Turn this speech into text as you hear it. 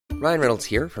Ryan Reynolds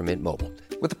here from Mint Mobile.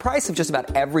 With the price of just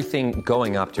about everything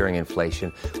going up during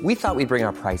inflation, we thought we'd bring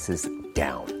our prices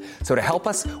down. So to help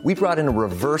us, we brought in a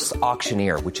reverse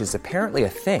auctioneer, which is apparently a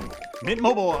thing. Mint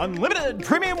Mobile Unlimited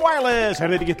Premium Wireless. How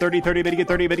to get 30, 30, bit to get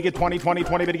 30, bit to get 20, 20,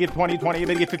 20, bit to get 20, 20,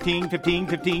 bit to get 15, 15,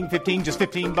 15, 15, just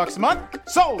 $15 a month?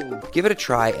 Sold! Give it a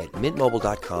try at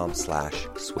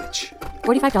mintmobile.com/switch.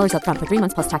 $45 up front for 3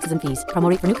 months plus taxes and fees. Promo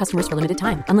rate for new customers for limited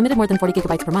time. Unlimited more than 40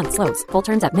 gigabytes per month. Slows full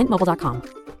terms at mintmobile.com.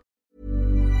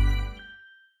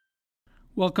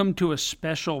 Welcome to a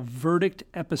special verdict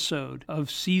episode of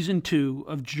Season 2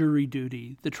 of Jury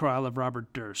Duty, the trial of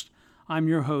Robert Durst. I'm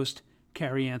your host,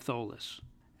 Carrie Antholis.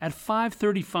 At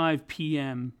 5:35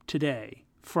 p.m. today,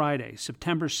 Friday,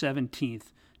 September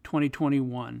 17th,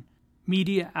 2021,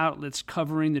 media outlets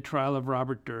covering the trial of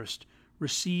Robert Durst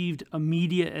received a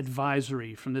media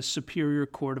advisory from the Superior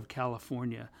Court of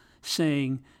California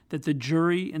saying that the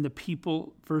jury in the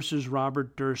People v.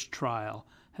 Robert Durst trial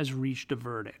has reached a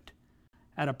verdict.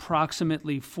 At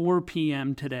approximately 4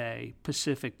 p.m. today,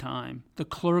 Pacific time, the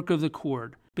clerk of the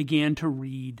court began to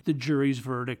read the jury's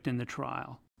verdict in the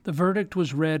trial. The verdict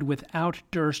was read without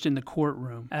Durst in the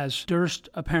courtroom, as Durst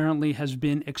apparently has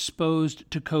been exposed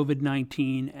to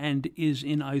COVID-19 and is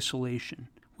in isolation.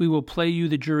 We will play you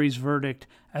the jury's verdict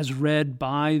as read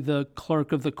by the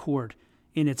clerk of the court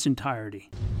in its entirety.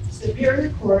 Superior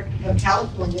Court of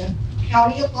California,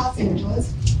 County of Los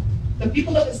Angeles, the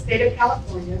people of the state of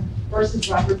California versus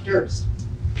Robert Durst.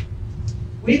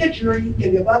 We, the jury,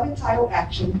 in the above entitled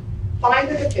action, find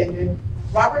the defendant,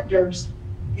 Robert Durst,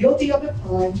 guilty of the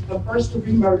crime of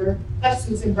first-degree murder of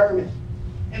Susan Berman,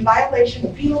 in violation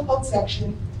of Penal Code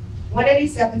Section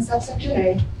 187, subsection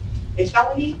A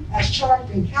felony as charged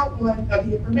in count 1 of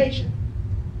the information.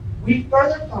 We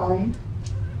further find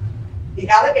the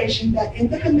allegation that in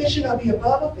the commission of the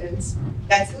above offense,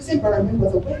 that Susan Berman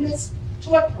was a witness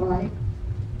to a crime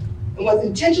and was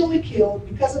intentionally killed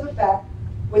because of the fact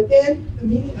within the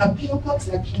meaning of Penal Code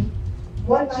Section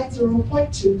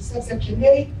 190.2, subsection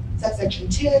A, subsection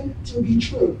 10, to be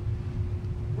true.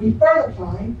 We further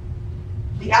find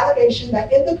the allegation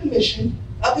that in the commission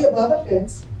of the above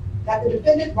offense, that the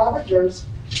defendant, Robert Durst,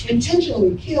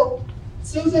 intentionally killed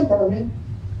Susan Berman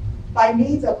by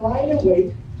means of lying in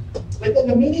wait within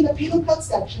the meaning of Penal Code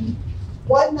Section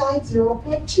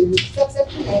 190.2,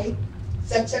 subsection A,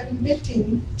 subsection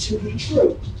 15, to be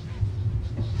true.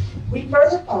 We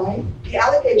further find the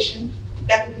allegation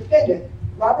that the defendant,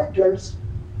 Robert Durst,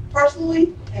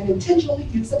 personally and intentionally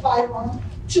used a firearm,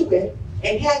 to wit,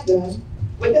 a handgun,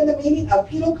 within the meaning of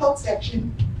Penal Code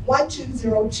Section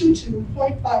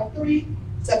 12022.53,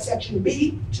 subsection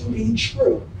B, to be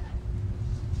true.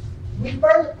 We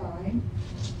further find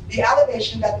the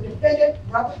allegation that the defendant,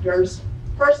 Robert Durst,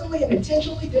 personally and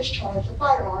intentionally discharged a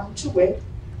firearm, to wit,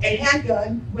 a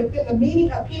handgun, within the meaning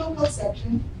of Penal Code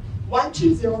Section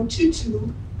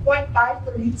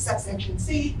 12022.53, subsection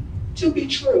C, to be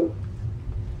true.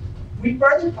 We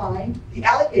further find the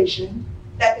allegation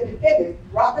that the defendant,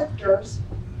 Robert Durst,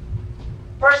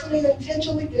 personally and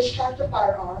intentionally discharged a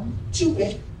firearm, to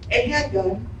wit, a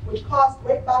handgun, which caused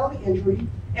great bodily injury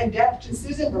and death to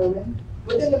Susan Berman,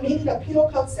 within the meaning of Penal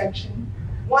Code Section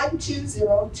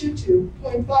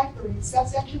 12022.53,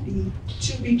 subsection D,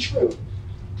 to be true.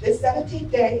 This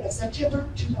 17th day of September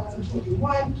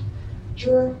 2021,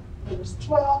 juror number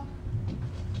 12.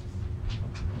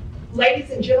 Ladies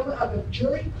and gentlemen of the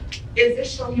jury, is this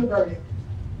showing your verdict?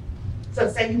 So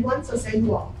say you one, so say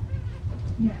you all.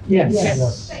 Yes.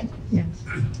 Yes. Thank you. Yes.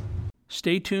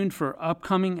 Stay tuned for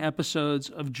upcoming episodes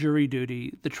of Jury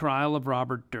Duty, the trial of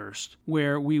Robert Durst,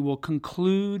 where we will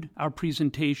conclude our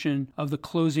presentation of the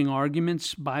closing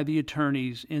arguments by the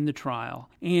attorneys in the trial,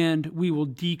 and we will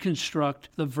deconstruct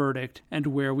the verdict and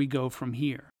where we go from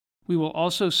here. We will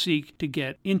also seek to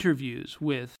get interviews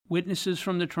with witnesses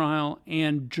from the trial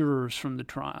and jurors from the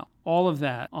trial. All of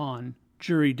that on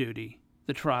Jury Duty,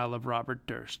 the trial of Robert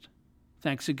Durst.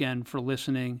 Thanks again for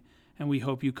listening, and we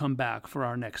hope you come back for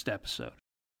our next episode.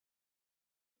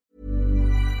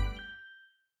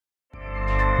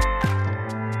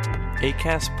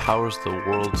 Acast powers the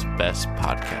world's best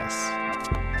podcasts.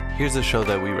 Here's a show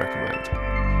that we recommend.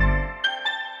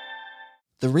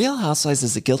 The Real Housewives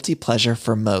is a guilty pleasure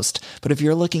for most, but if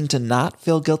you're looking to not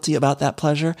feel guilty about that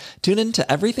pleasure, tune in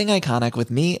to Everything Iconic with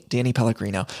me, Danny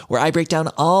Pellegrino, where I break down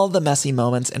all the messy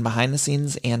moments and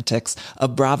behind-the-scenes antics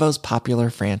of Bravo's popular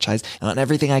franchise. And on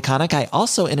Everything Iconic, I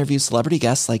also interview celebrity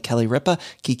guests like Kelly Ripa,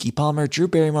 Keke Palmer, Drew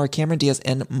Barrymore, Cameron Diaz,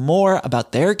 and more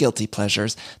about their guilty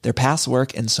pleasures, their past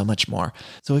work, and so much more.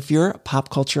 So if you're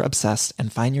pop culture obsessed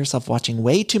and find yourself watching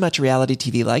way too much reality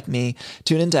TV like me,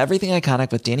 tune in to Everything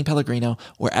Iconic with Danny Pellegrino,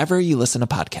 wherever you listen to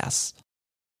podcasts.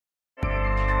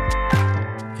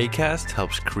 Acast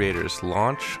helps creators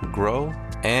launch, grow,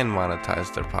 and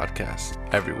monetize their podcasts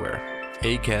everywhere.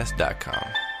 Acast.com.